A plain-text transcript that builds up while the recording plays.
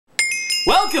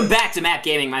Welcome back to Map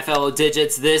Gaming, my fellow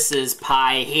digits. This is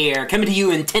Pi here, coming to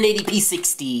you in 1080p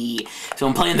 60. So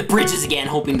I'm playing the bridges again,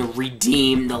 hoping to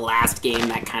redeem the last game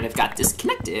that kind of got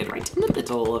disconnected right in the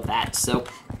middle of that. So,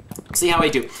 see how I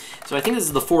do. So I think this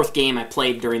is the fourth game I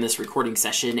played during this recording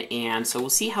session, and so we'll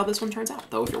see how this one turns out.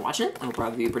 Though if you're watching it, it'll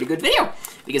probably be a pretty good video,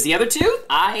 because the other two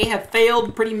I have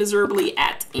failed pretty miserably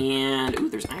at. And ooh,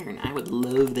 there's iron. I would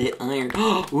love that iron.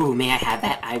 Ooh, may I have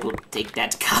that? I will take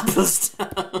that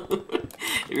cobblestone.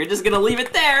 If you're just gonna leave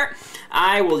it there,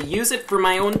 I will use it for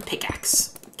my own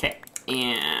pickaxe. Okay,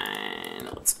 and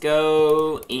let's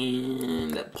go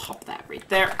and pop that right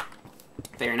there.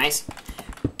 Very nice.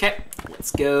 Okay,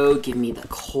 let's go. Give me the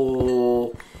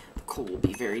coal. The coal will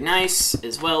be very nice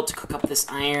as well to cook up this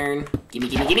iron. Gimme,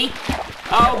 gimme, gimme.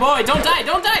 Oh boy, don't die,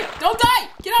 don't die, don't die!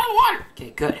 Get out of the water! Okay,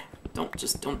 good.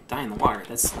 Don't die in the water.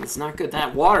 That's not good.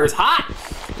 That water is hot!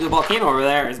 There's a volcano over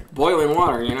there. It's boiling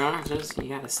water, you know? You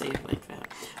gotta say it like that.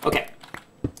 Okay.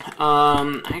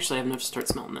 I actually have enough to start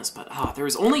smelting this, but there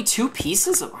was only 2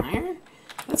 pieces of iron?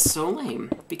 That's so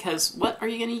lame. Because what are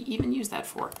you gonna even use that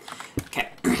for? Okay.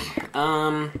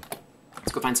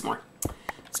 Let's go find some more.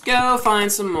 Let's go find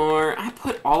some more. I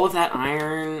put all of that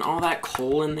iron, all that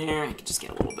coal in there. I could just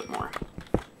get a little bit more.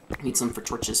 Need some for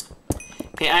torches.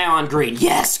 Okay, ion green.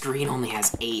 Yes, green only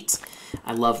has 8.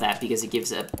 I love that because it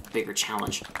gives a bigger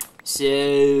challenge.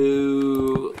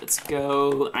 So let's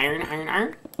go iron, iron,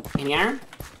 iron. Any iron?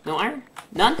 No iron?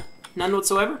 None? None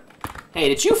whatsoever? Hey,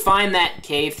 did you find that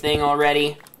cave thing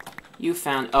already? You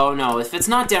found... Oh, no. If it's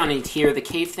not down in here, the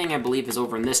cave thing, I believe, is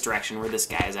over in this direction where this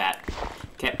guy is at.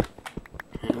 Okay.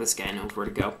 This guy knows where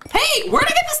to go. Hey! Where'd I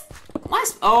get this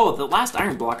last... Oh, the last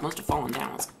iron block must have fallen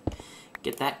down. Let's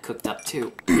get that cooked up,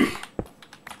 too.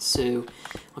 So,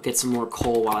 I'll get some more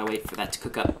coal while I wait for that to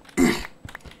cook up.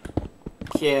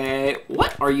 Okay.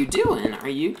 What are you doing? Are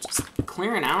you just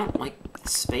clearing out, like,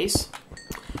 space?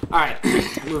 Alright.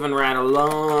 Moving right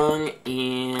along,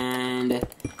 and...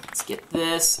 let's get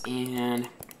this and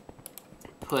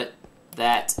put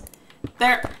that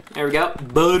there. There we go.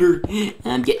 Butter.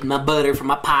 I'm getting my butter from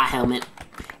my pie helmet.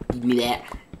 Give me that.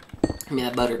 Give me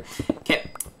that butter. Okay.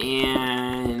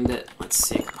 And let's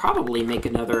see. I could probably make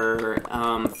another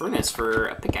furnace for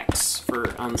a pickaxe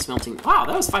for smelting. Wow,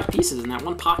 that was 5 pieces in that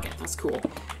one pocket. That's cool.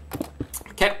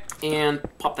 Okay. And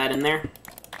pop that in there.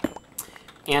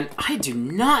 And I do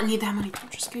not need that many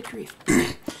torches. Good grief.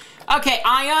 Okay,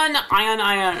 iron, iron,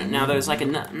 iron. Now there's like a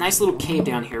nice little cave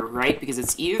down here, right? Because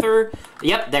it's either...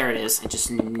 Yep, there it is. I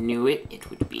just knew it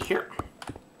would be here.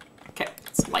 Okay,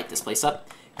 let's light this place up.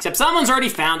 Except someone's already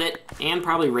found it and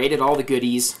probably raided all the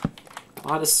goodies. A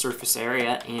lot of surface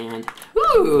area and...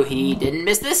 Ooh, he didn't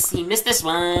miss this. He missed this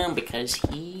one because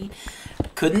he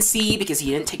couldn't see because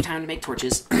he didn't take time to make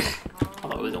torches.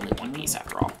 Although it was only 1 piece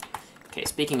after all. Okay,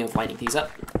 speaking of lighting these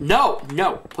up, no,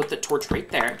 put the torch right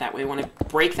there. That way when I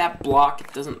break that block,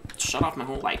 it doesn't shut off my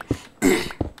whole light.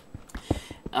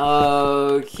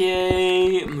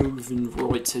 Okay, moving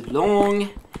right along.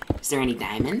 Is there any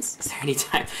diamonds? Is there any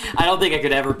diamonds? I don't think I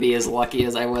could ever be as lucky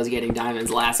as I was getting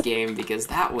diamonds last game because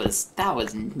that was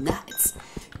nuts.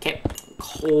 Okay,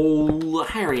 coal.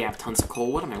 I already have tons of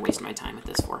coal. What am I wasting my time with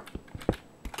this for?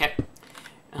 Okay.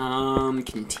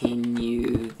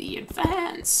 Continue the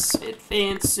advancing.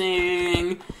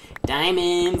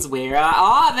 Diamonds, where are...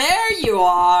 Oh, there you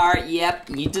are! Yep,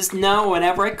 you just know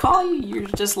whenever I call you, you're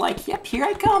just like, yep, here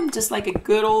I come. Just like a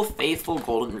good old faithful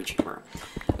golden retriever.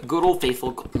 A good old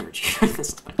faithful golden retriever.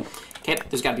 Okay,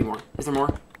 there's gotta be more. Is there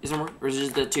more? Is there more? Or is it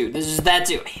just the 2? This is that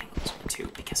 2. I hate the 2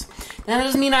 because that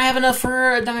doesn't mean I have enough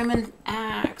for a diamond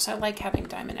axe. I like having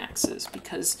diamond axes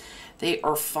because they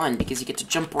are fun because you get to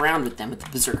jump around with them with the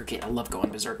berserker kit. I love going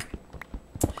berserk.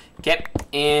 Okay,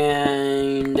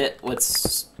 and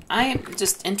what's... I am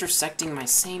just intersecting my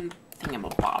same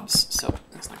thingamabobs, so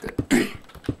that's not good.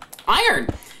 Iron!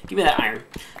 Give me that iron.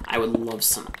 I would love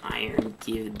some iron.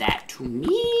 Give that to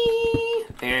me.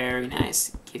 Very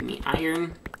nice. Give me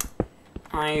iron.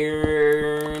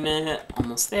 Iron.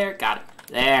 Almost there. Got it.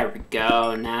 There we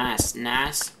go. Nice,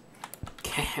 nice.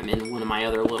 Okay, I'm in one of my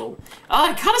other little... Oh,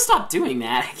 I gotta stop doing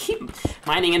that. I keep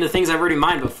mining into things I've already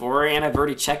mined before, and I've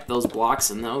already checked those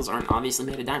blocks, and those aren't obviously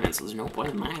made of diamonds, so there's no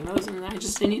point in mining those, and I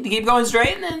just need to keep going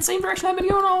straight in the same direction I've been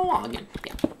going all along again.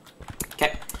 Yeah.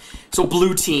 Okay. So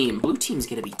blue team. Blue team's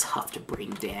gonna be tough to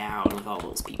bring down with all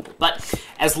those people. But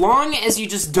as long as you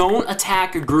just don't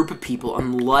attack a group of people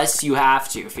unless you have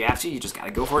to. If you have to, you just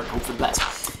gotta go for it and hope for the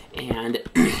best. And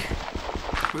it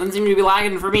doesn't seem to be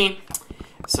lagging for me.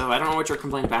 So I don't know what you're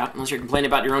complaining about, unless you're complaining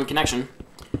about your own connection.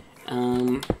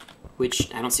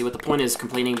 Which, I don't see what the point is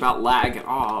complaining about lag at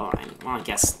all. Well, I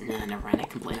guess, nah, never mind, I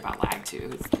complain about lag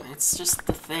too. It's just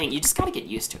the thing. You just gotta get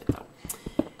used to it, though.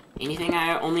 Anything?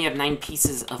 I only have 9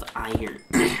 pieces of iron.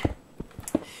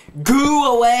 Goo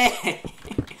away!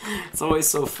 It's always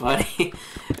so funny.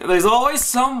 There's always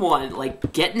someone,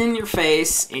 like, getting in your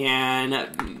face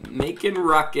and making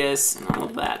ruckus and all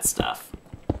of that stuff.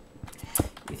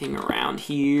 Anything around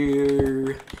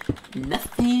here?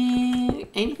 Nothing?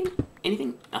 Anything?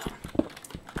 Anything? Nothing.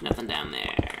 Nothing down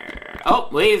there. Oh,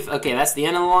 wave. Okay, that's the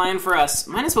end of the line for us.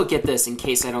 Might as well get this in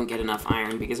case I don't get enough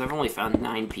iron, because I've only found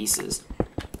 9 pieces.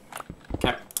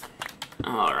 Okay.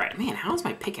 Alright. Man, how is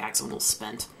my pickaxe almost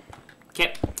spent?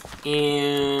 Okay.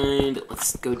 And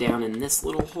let's go down in this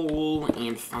little hole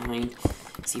and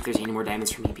see if there's any more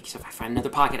diamonds for me, because if I find another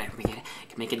pocket, I can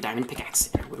make a diamond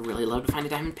pickaxe. And I would really love to find a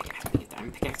diamond pickaxe, because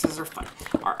diamond pickaxes are fun.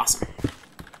 Are awesome.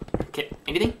 Okay.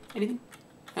 Anything? Anything?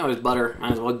 Oh, there's butter.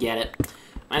 Might as well get it.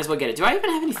 Might as well get it. Do I even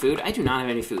have any food? I do not have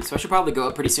any food, so I should probably go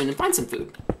up pretty soon and find some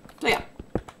food. So yeah.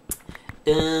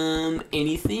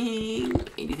 Anything?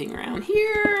 Anything around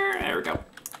here? There we go.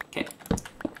 Okay.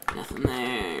 Nothing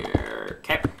there.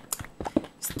 Okay.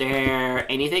 Is there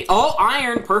anything? Oh,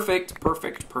 iron! Perfect,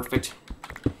 perfect, perfect.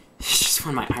 It's just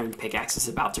when my iron pickaxe is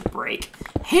about to break.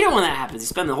 I hate it when that happens. You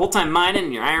spend the whole time mining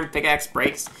and your iron pickaxe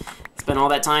breaks. Spend all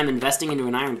that time investing into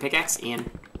an iron pickaxe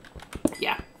and...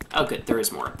 yeah. Oh, good. There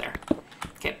is more up there.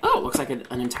 Okay. Oh, it looks like an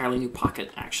entirely new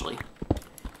pocket, actually.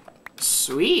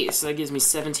 Sweet. So that gives me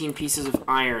 17 pieces of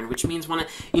iron, which means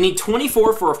you need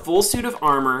 24 for a full suit of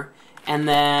armor, and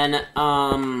then,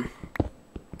 and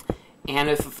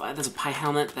if there's a pie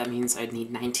helmet, that means I'd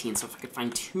need 19. So if I could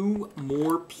find 2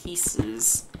 more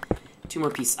pieces,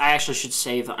 I actually should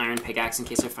save the iron pickaxe in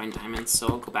case I find diamonds, so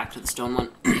I'll go back to the stone one.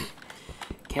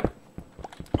 Okay.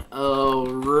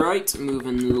 Alright,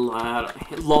 moving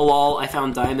lol, I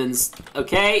found diamonds.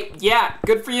 Okay, yeah,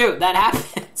 good for you, that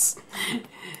happens.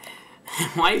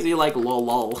 Why is he like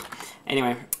lol?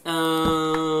 Anyway,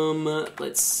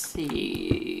 let's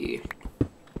see.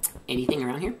 Anything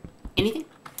around here? Anything?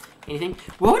 Anything?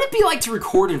 What would it be like to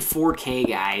record in 4K,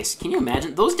 guys? Can you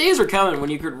imagine? Those days are coming when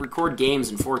you could record games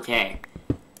in 4K.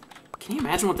 Can you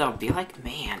imagine what that would be like?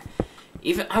 Man.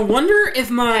 I wonder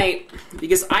if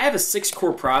because I have a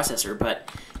 6-core processor, but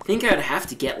I think I'd have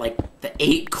to get, like, the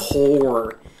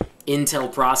 8-core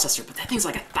Intel processor, but that thing's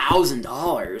like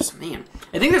 $1,000. Man.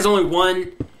 I think there's only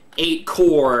one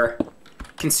 8-core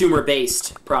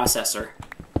consumer-based processor.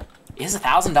 Is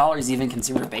 $1,000 even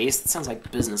consumer-based? That sounds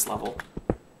like business level.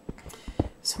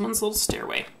 Someone's little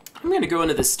stairway. I'm going to go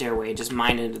into this stairway, just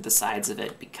mine into the sides of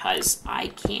it, because I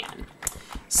can.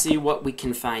 See what we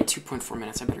can find. 2.4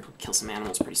 minutes. I better go kill some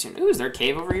animals pretty soon. Ooh, is there a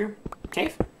cave over here?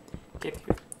 Cave? Cave,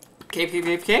 cave, cave,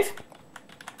 cave, cave.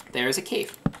 There's a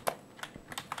cave.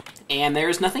 And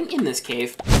there's nothing in this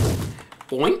cave.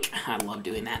 Boink. I love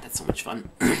doing that. That's so much fun.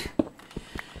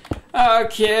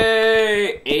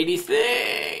 Okay.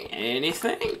 Anything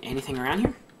around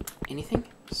here? Anything?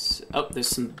 Oh, there's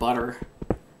some butter.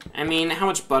 I mean, how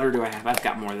much butter do I have? I've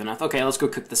got more than enough. Okay, let's go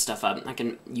cook this stuff up. I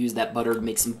can use that butter to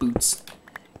make some boots.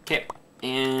 Okay.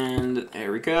 And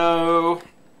there we go.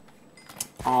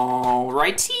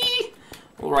 Alrighty.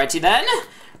 Alrighty then.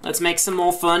 Let's make some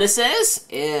more furnaces.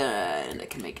 And I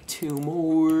can make 2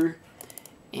 more.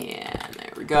 And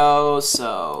there we go.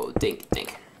 So, dink,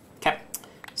 dink. Okay.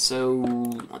 So,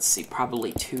 let's see.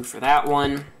 Probably 2 for that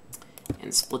one.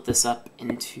 And split this up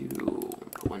into...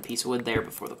 put 1 piece of wood there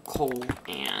before the coal.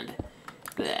 And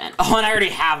then... oh, and I already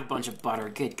have a bunch of butter.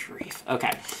 Good grief.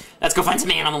 Okay. Let's go find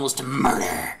some animals to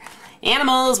murder.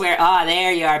 Animals, where... ah,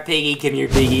 there you are, piggy. Come here,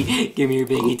 piggy. Come here,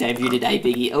 piggy. Time for you to die,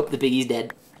 piggy. Oh, the piggy's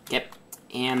dead. Yep.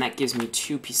 And that gives me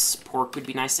 2 pieces of pork. Would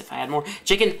be nice if I had more.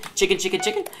 Chicken, chicken, chicken,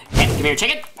 chicken. Okay, come here,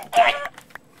 chicken. Die.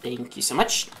 Thank you so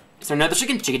much. Is there another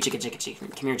chicken? Chicken, chicken, chicken, chicken.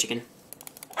 Come here, chicken.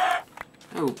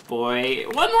 Oh, boy.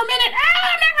 1 more minute.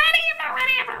 Ah, I'm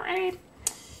not ready.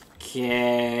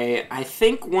 Okay. I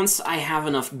think once I have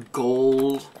enough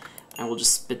gold, I will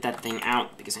just spit that thing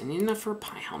out because I need enough for a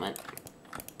pie helmet.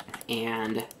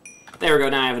 And there we go.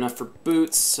 Now I have enough for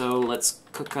boots. So let's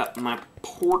cook up my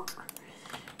pork.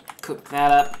 Cook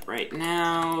that up right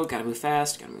now. Gotta move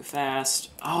fast. Gotta move fast.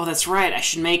 Oh, that's right. I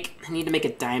need to make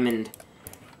a diamond.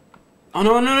 Oh,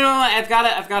 no. I've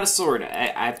got a sword.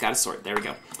 I've got a sword. There we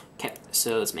go. Okay,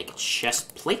 so let's make a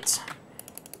chest plate.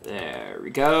 There we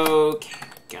go. Okay,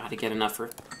 gotta get enough for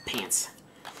pants.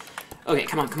 Okay,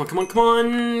 come on.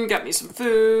 Got me some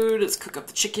food. Let's cook up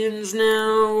the chickens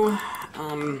now.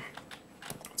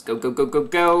 Let's go.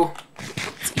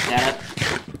 Let's eat that up.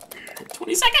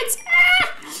 20 seconds. Ah!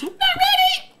 Not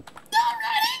ready.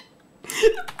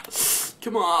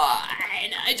 Come on.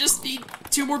 I just need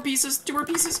 2 more pieces.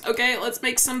 Okay, let's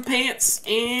make some pants.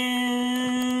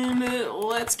 And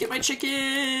let's get my chicken.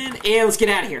 And let's get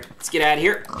out of here. Let's get out of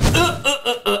here.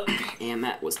 And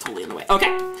that was totally in the way.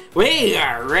 Okay, we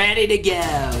are ready to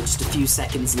go. Just a few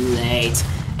seconds late.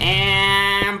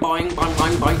 And boing, boing,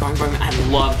 boing, boing, boing, boing. I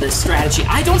love this strategy.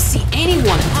 I don't see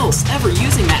anyone else ever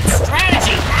using that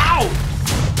strategy. Ow!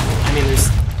 I mean, there's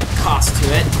cost to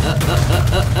it.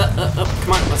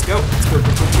 Come on, let's go. Let's go, go,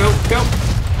 go, go.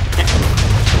 Okay.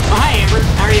 Oh, hi, Amber.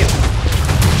 How are you?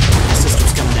 My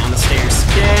sister's coming down the stairs.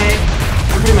 Okay.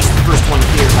 I'm pretty much the first one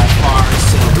here by far,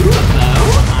 so ooh, a bow.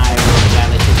 I will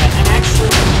gladly take that. And actually,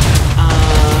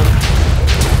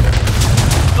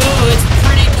 oh, it's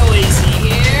pretty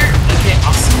noisy here. Okay,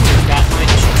 awesome. We've got my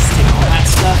just take all that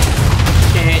stuff.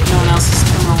 Okay, no one else is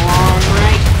coming along,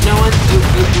 right? No one? Ooh,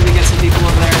 we got some people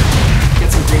over there. Got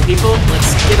some green people.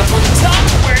 Let's get up on the top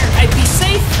where I'd be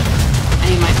safe. I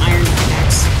need my iron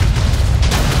pickaxe.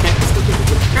 Okay, let's go, go,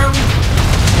 go, go, go.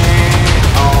 And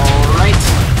alright,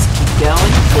 let's keep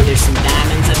going. Oh, there's some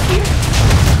diamonds up here.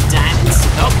 Diamonds.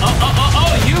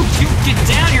 Oh, you get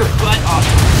down here, butt. Oh,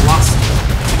 lost.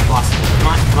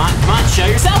 Come on, show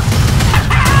yourself.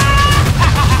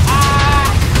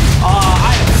 Oh,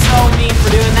 I am so mean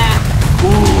for doing that.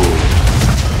 Ooh.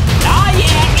 Oh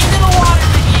yeah, into the water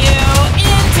with you.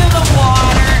 Into the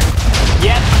water.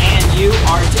 Yep, and you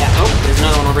are dead. Oh, there's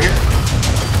another one over here.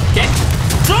 Okay.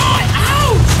 Die!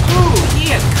 Ouch! Ooh,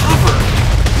 he had cover.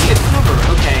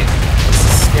 Okay. This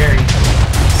is scary.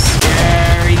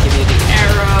 Scary. Give me the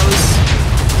arrows.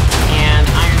 And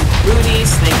iron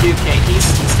booties. Thank you. Okay, he's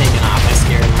taking off. I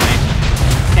scared him, right?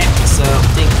 Okay, so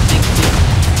think.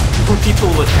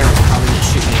 People with arrows are probably gonna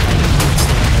shoot me if I didn't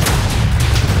understand.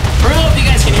 I don't know if you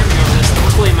guys can hear me over this.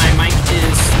 Hopefully my mic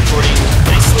is recording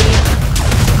nicely.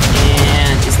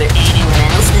 And is there anyone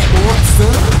else that wants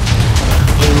some?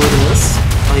 Anyone else?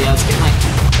 Oh yeah, let's get my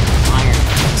iron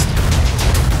first.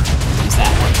 Use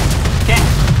that one. Okay.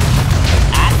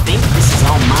 I think this is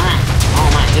all mine. All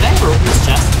mine. Did I ever open this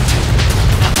chest?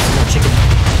 No, there's more chicken.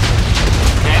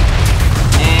 Okay.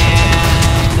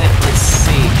 And let's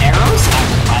see. Arrows? I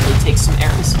will gladly take some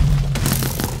arrows.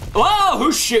 Whoa!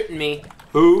 Who's shooting me?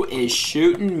 Who is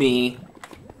shooting me?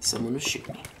 Someone was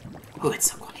shooting me. Oh,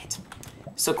 it's so quiet.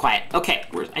 So quiet. Okay,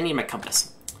 I need my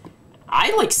compass.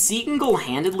 I, like,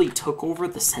 single-handedly took over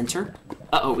the center.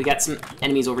 Uh-oh, we got some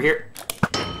enemies over here.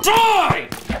 Die!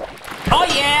 Oh,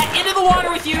 yeah! Into the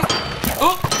water with you!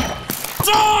 Oh!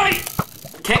 Die!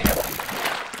 Okay.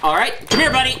 All right, come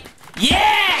here, buddy.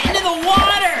 Yeah! Into the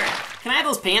water! Can I have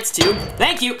those pants, too?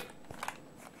 Thank you!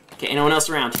 Okay, anyone else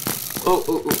around? Oh,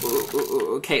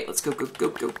 okay, let's go.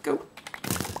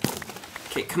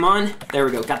 Okay, come on. There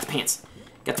we go, got the pants.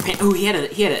 Oh,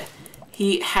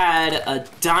 he had a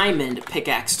diamond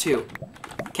pickaxe, too.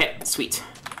 Okay, sweet.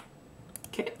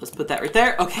 Okay, let's put that right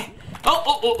there. Okay.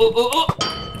 Oh.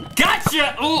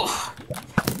 Gotcha! Oh!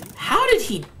 How did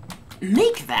he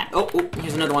make that? Oh,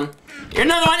 here's another one. Here's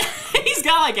another one! He's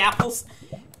got, like, apples.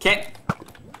 Okay.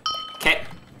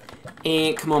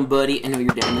 And come on, buddy. I know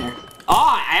you're down there.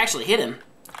 Oh, I actually hit him.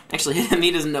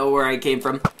 He doesn't know where I came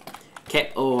from.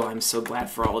 Okay. Oh, I'm so glad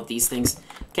for all of these things.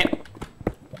 Okay.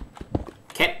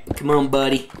 Come on,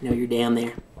 buddy. I know you're down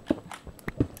there.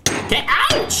 Okay.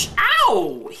 Ouch!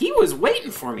 Ow! He was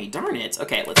waiting for me. Darn it.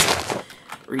 Okay, let's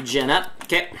regen up.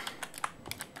 Okay.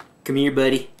 Come here,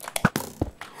 buddy.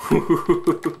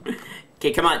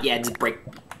 Okay, come on. Yeah, just break.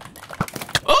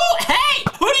 Oh, hey!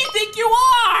 Who do you think you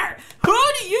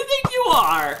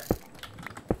are?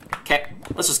 Okay,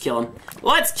 let's just kill him.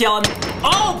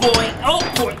 Oh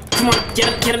boy! Come on, get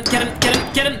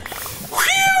him!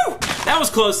 Whew! That was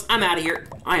close. I'm out of here.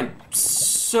 I am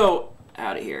so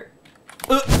out of here.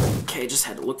 Okay, just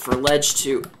had to look for a ledge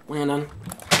to land on.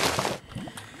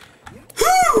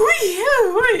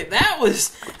 That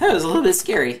was a little bit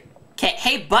scary. Okay,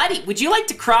 hey buddy, would you like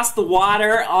to cross the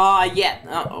water? Yeah.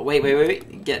 Oh, wait.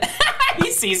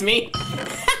 He sees me.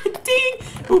 Ding!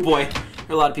 Oh boy, there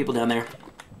are a lot of people down there.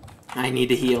 I need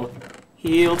to heal.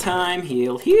 Heal time,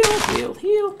 heal.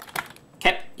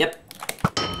 Okay, yep.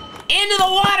 Into the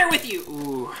water with you!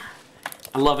 Ooh,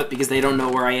 I love it because they don't know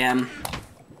where I am.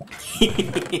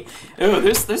 Oh,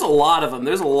 there's a lot of them.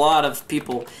 There's a lot of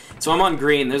people. So I'm on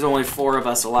green. There's only 4 of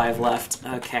us alive left.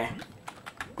 Okay.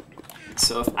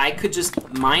 So if I could just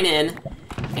mine in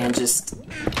and just,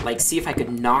 like, see if I could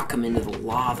knock them into the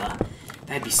lava,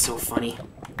 that'd be so funny.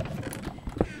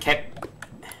 Okay.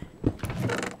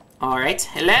 All right.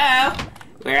 Hello?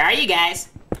 Where are you guys?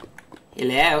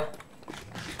 Hello?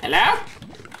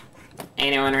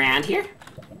 Anyone around here?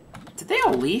 Did they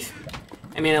all leave?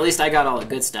 I mean, at least I got all the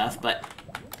good stuff, but...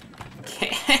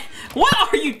 Okay. What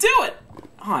are you doing?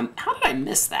 Oh, how did I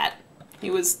miss that? He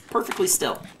was perfectly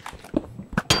still.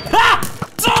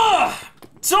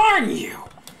 Darn you!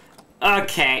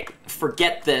 Okay,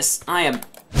 forget this. I am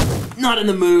not in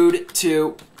the mood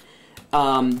to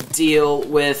deal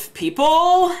with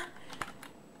people.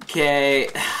 Okay,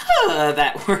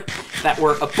 that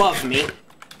were above me.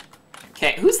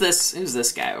 Okay, who's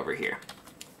this guy over here?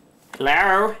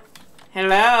 Hello?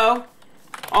 Hello?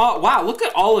 Oh, wow, look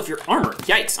at all of your armor.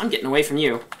 Yikes, I'm getting away from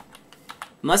you.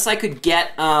 Unless I could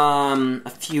get a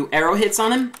few arrow hits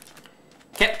on him.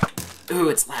 Okay. Ooh,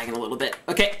 it's lagging a little bit.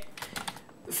 Okay.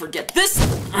 Forget this.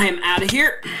 I am out of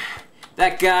here.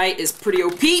 That guy is pretty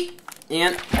OP.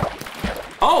 And...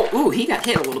 oh, ooh, he got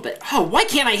hit a little bit. Oh, why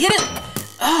can't I hit him?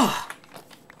 Oh.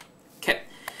 Okay.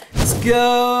 Let's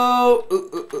go.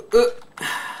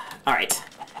 Alright.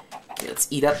 Okay, let's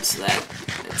eat up so that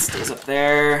it stays up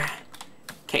there.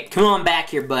 Okay, come on back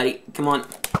here, buddy. Come on.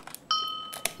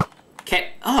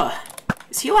 Okay.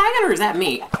 Is he lagging or is that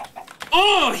me?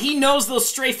 Oh, he knows those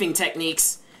strafing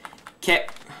techniques. Okay.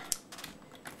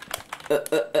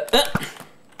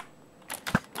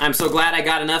 I'm so glad I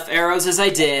got enough arrows as I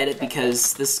did,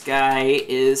 because this guy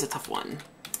is a tough one.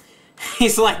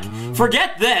 He's like,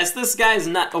 forget this. This guy's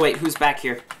not. Oh wait, who's back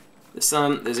here? There's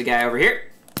a guy over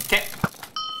here. Okay.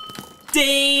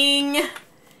 Ding!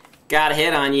 Got a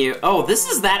hit on you. Oh, this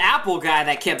is that apple guy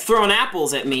that kept throwing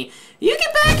apples at me. You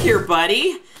get back here,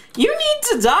 buddy. You need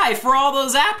to die for all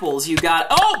those apples you got.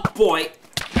 Oh boy!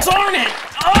 Darn it!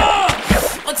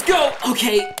 Oh! Let's go.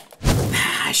 Okay.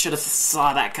 I should have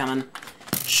saw that coming.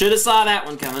 Should have saw that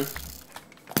one coming.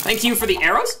 Thank you for the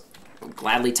arrows. I'll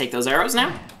gladly take those arrows now.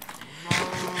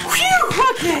 Whew,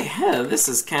 okay. This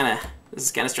is kind of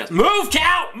stressful. Move,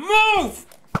 cow! Move!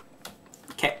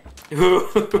 Okay. Ooh,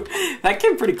 that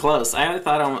came pretty close. I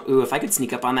thought, ooh, if I could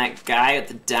sneak up on that guy with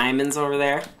the diamonds over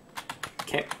there.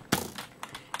 Okay.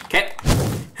 Okay.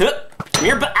 Huh. Come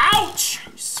here, but ouch!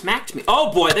 You smacked me.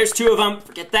 Oh boy, there's two of them.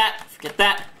 Forget that. Forget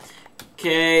that.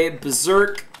 Okay,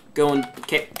 berserk. Going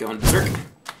berserk.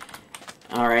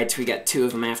 Alright, we got two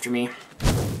of them after me.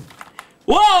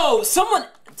 Whoa! Does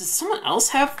someone else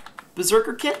have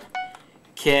berserker kit?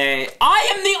 Okay,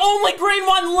 I am the only green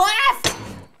one left!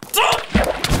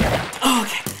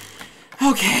 Okay.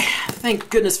 Okay, thank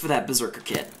goodness for that berserker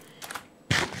kit.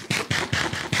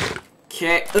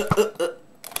 Okay,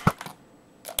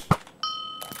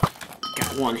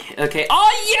 got one hit. Okay,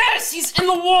 oh yes! He's in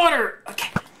the water! Okay.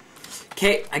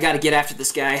 Okay, I gotta get after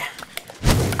this guy.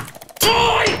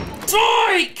 Die!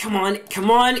 Die! Come on,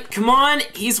 come on, come on!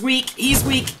 He's weak, he's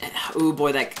weak. Oh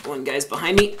boy, that one guy's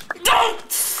behind me. Don't!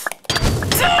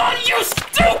 Don't, you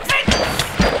stupid!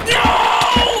 No!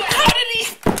 How did he?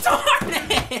 Darn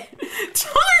it!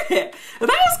 Darn it! That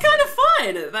was kind of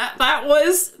fun.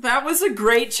 That was a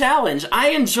great challenge. I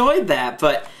enjoyed that,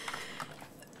 but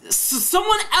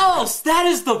someone else. That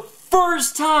is the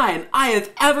first time I have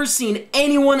ever seen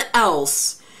anyone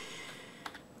else.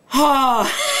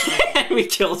 We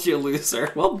killed you,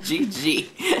 loser. Well, GG.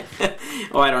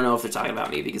 Oh, I don't know if they're talking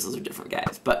about me because those are different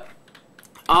guys, but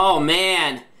oh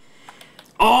man.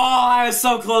 Oh, I was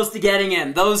so close to getting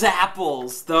him. Those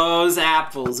apples,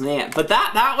 man. But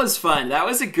that was fun. That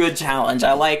was a good challenge.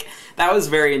 That was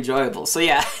very enjoyable. So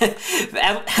yeah,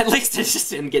 at least I just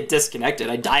didn't get disconnected.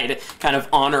 I died kind of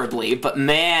honorably, but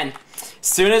man, as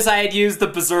soon as I had used the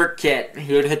berserk kit,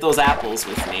 he would hit those apples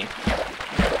with me.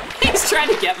 He's trying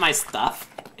to get my stuff.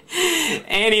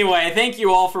 Anyway, thank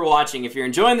you all for watching. If you're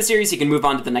enjoying the series, you can move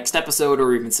on to the next episode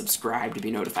or even subscribe to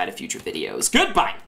be notified of future videos. Goodbye!